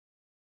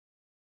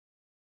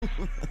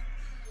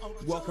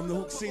Welcome to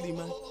Hook City,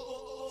 man.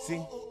 See?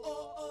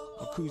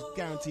 My crew's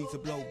guaranteed to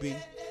blow, B.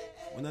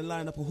 When I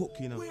line up a hook,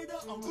 you know.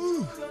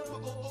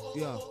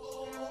 Yeah.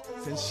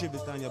 Send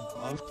shivers down your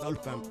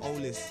old fam,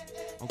 Olis.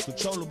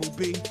 Uncontrollable,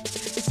 B.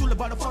 It's all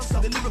about the fun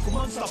stuff, the lyrical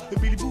monster. The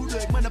really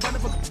bootleg, man,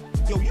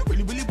 yo, you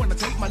really wanna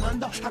take my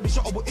under? Have me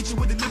shot over itching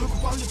with the lyrical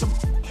fun.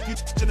 You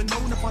should've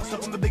known the fun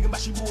stuff. I'm the big and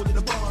bashy more than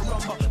a bar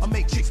rumba. I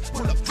make chicks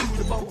pull up through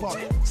the bumper.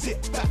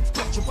 Sit back,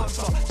 watch your fun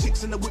stuff.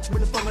 Chicks in the whip with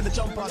the thong and the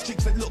jumper.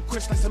 Chicks that look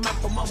crisp like some man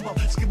from Mumba.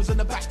 Skimmers on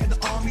the back of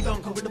the army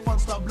dunker with the fun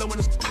stuff blowing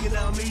the you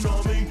know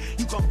what I mean?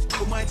 You come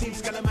with my team,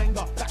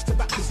 Scalamanga. Back to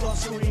back, the star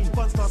scream.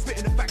 Fun stuff,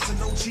 spitting the facts and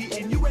no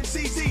cheating.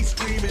 UNCZ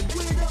screaming.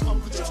 We're the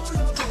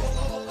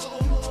uncontrollable.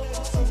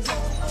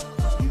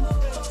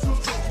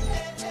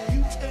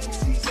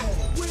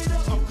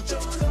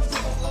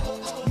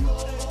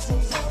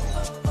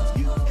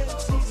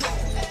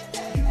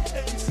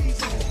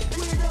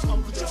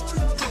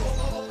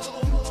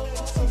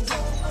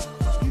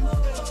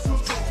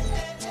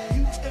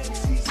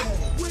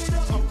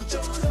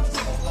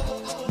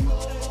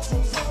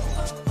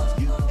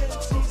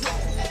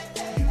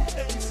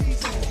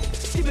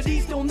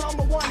 Still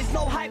number one, it's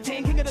no hype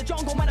thing. King of the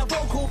jungle, man, a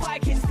vocal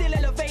Viking. Still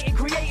elevating,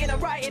 creating a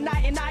writing.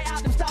 Night and night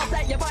out, them styles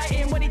that you're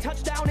biting. When he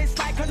touch down, it's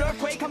like an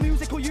earthquake. A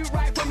musical you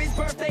write from his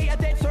birthday. A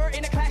dead cert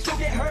in a clash, you'll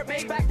get hurt,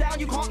 mate. Back down,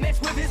 you can't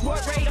mess with his word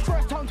rate. The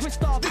first tongue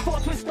twister, before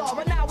twister.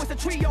 And now it's a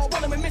trio,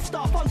 rolling with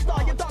Mr. Fun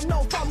Star. You've done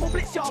no fun, we'll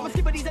blitz ya. We'll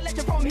skipper these a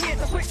legend from here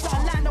to Switzer.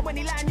 Land, and when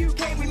he land,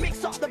 UK, we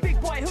mix up. The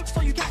big boy hooks,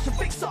 so you catch a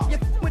fix up.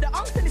 With the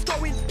unks and it's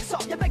going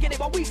up. You're begging it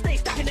while we stay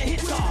stacking the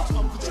hits up.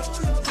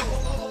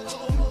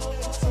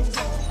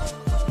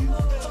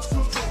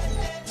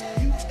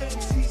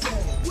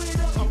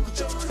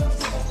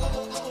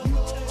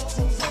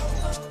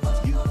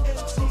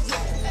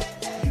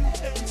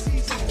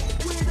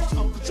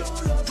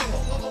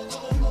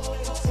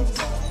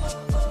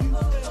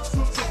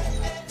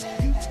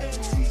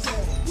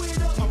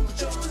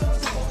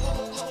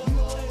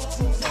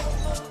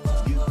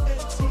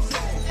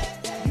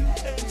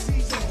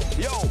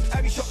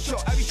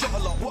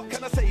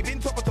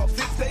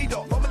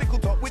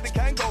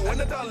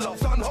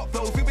 Sun hot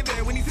flows, we been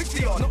there when he's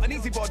 60 on. Not an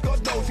easy bod,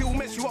 God knows he will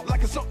mess you up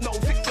like a snot nose.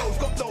 6 toes,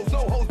 got those, no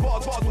holes,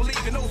 bars will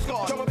leave you no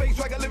scars. Drum and bass,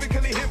 drag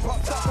lyrically hip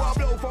hop. That's why I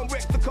blow from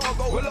Rex to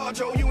Cargo. Well,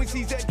 Largo,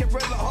 UNCZ, get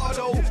red like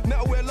Hardo.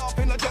 Now we're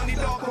laughing like Johnny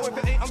Darko. If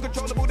it ain't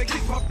uncontrollable, they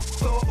kiss my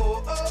so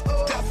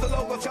that's the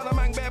logo,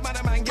 Scalamang, bear man,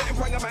 a man, getting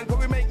pranger man. Can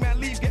we make man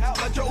leave, get out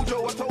like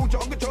Jojo? I told you,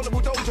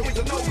 uncontrollable dojo is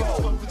a no-go.